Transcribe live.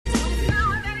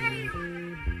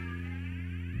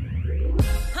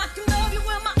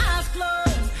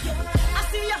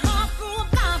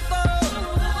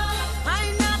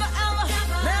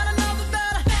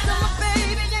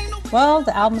Well,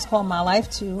 the album is called My Life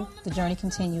 2. The Journey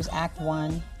Continues, Act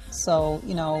 1. So,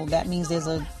 you know, that means there's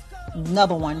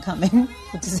another one coming,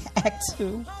 which is Act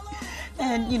 2.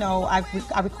 And, you know, I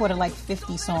recorded like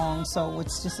 50 songs, so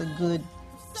it's just a good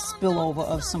spillover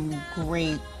of some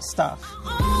great stuff.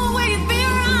 Always be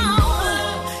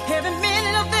around, every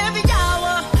minute of every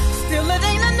hour, still it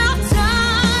ain't enough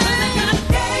time. I got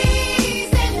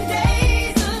days and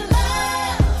days of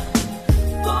love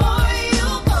for you,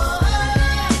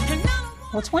 boy.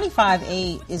 Well,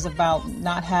 25-8 is about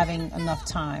not having enough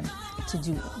time to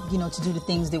do, you know, to do the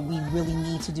things that we really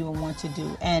need to do and want to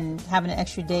do, and having an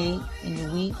extra day in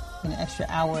your week and an extra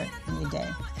hour in your day.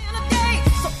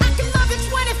 So I can love you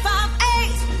 25-8.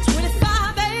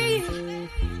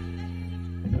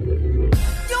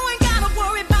 You ain't gotta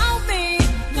worry about me.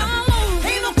 No,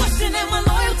 ain't no question in my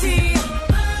loyalty.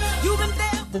 You've been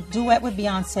there. The duet with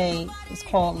Beyonce is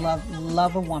called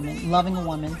Loving a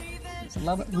Woman. It's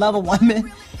Love a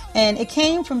Woman. And it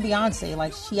came from Beyonce.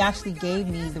 Like, she actually gave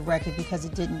me the record because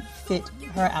it didn't fit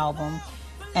her album.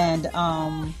 And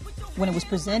when it was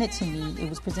presented to me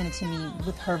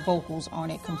with her vocals on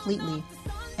it completely.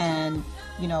 And,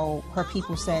 you know, her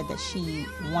people said that she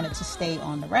wanted to stay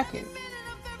on the record.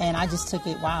 And I just took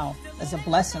it, wow, as a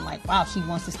blessing. Like, wow, she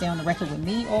wants to stay on the record with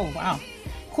me? Oh, wow.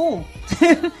 Cool.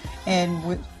 And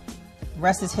the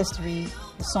rest is history.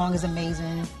 The song is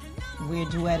amazing. We're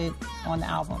duetted on the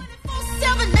album.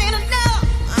 7